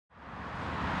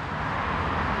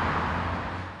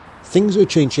Things are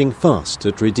changing fast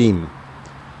at Redeem.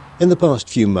 In the past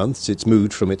few months, it's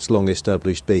moved from its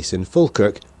long-established base in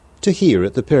Falkirk to here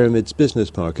at the Pyramids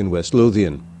Business Park in West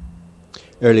Lothian.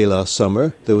 Early last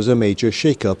summer, there was a major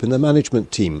shake-up in the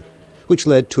management team, which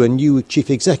led to a new chief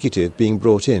executive being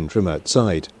brought in from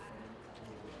outside.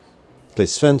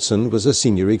 Claes Svensson was a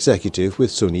senior executive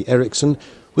with Sony Ericsson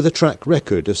with a track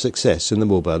record of success in the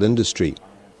mobile industry.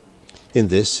 In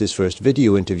this, his first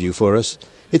video interview for us,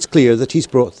 it's clear that he's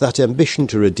brought that ambition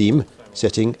to Redeem,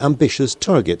 setting ambitious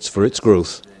targets for its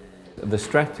growth. The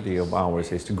strategy of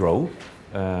ours is to grow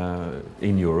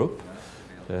in Europe.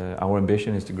 Our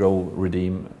ambition is to grow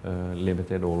Redeem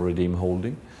Limited or Redeem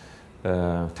Holding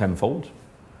tenfold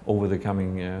over the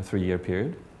coming 3-year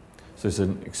period. So it's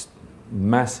a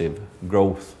massive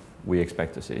growth we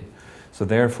expect to see. So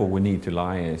therefore we need to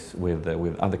liaise with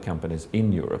other companies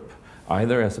in Europe,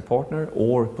 either as a partner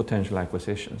or potential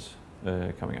acquisitions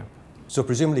coming up. So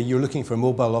presumably you're looking for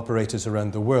mobile operators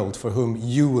around the world for whom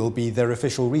you will be their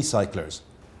official recyclers?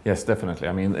 Yes, definitely.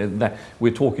 I mean,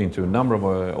 we're talking to a number of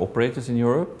operators in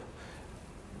Europe,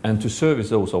 and to service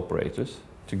those operators,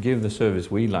 to give the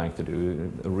service we like to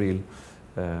do, a real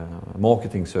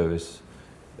marketing service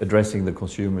addressing the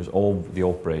consumers of the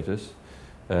operators,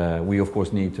 we of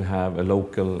course need to have a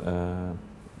local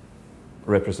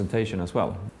representation as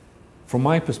well. From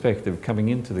my perspective, coming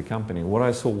into the company, what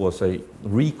I saw was a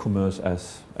re-commerce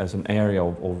as an area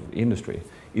of industry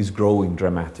is growing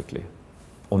dramatically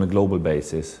on a global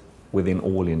basis within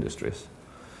all industries.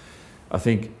 I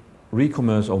think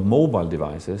re-commerce of mobile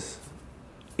devices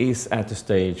is at a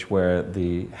stage where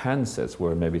the handsets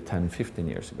were maybe 10, 15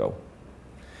 years ago.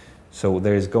 So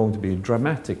there is going to be a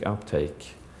dramatic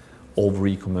uptake of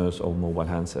re-commerce of mobile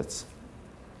handsets.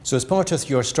 So as part of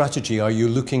your strategy, are you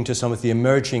looking to some of the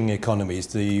emerging economies,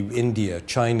 the India,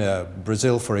 China,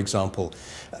 Brazil, for example?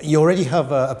 You already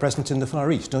have a presence in the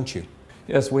Far East, don't you?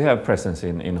 Yes, we have presence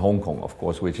in Hong Kong, of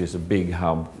course, which is a big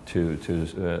hub to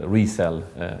resell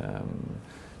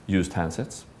used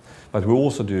handsets. But we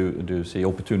also do see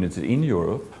opportunities in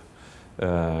Europe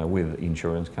with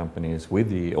insurance companies,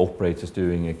 with the operators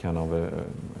doing a kind of a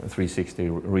 360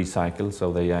 recycle,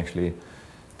 so they actually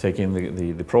take in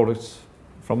the products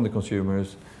from the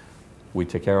consumers, we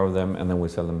take care of them, and then we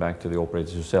sell them back to the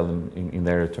operators who sell them in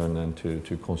their return then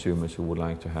to consumers who would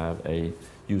like to have a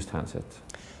used handset.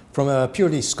 From a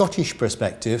purely Scottish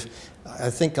perspective,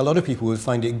 I think a lot of people would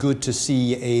find it good to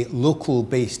see a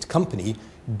local-based company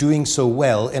doing so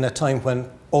well in a time when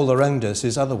all around us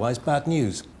is otherwise bad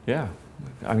news. Yeah,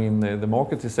 I mean the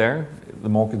market is there, the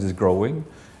market is growing,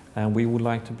 and we would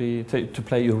like to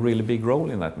play a really big role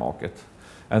in that market.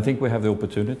 I think we have the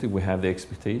opportunity, we have the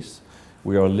expertise.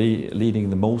 We are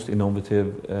leading the most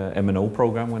innovative M&O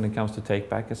program when it comes to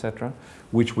take-back, etc.,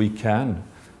 which we can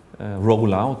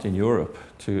roll out in Europe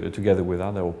together with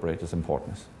other operators and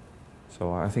partners.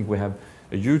 So I think we have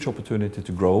a huge opportunity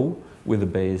to grow with a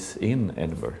base in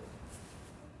Edinburgh.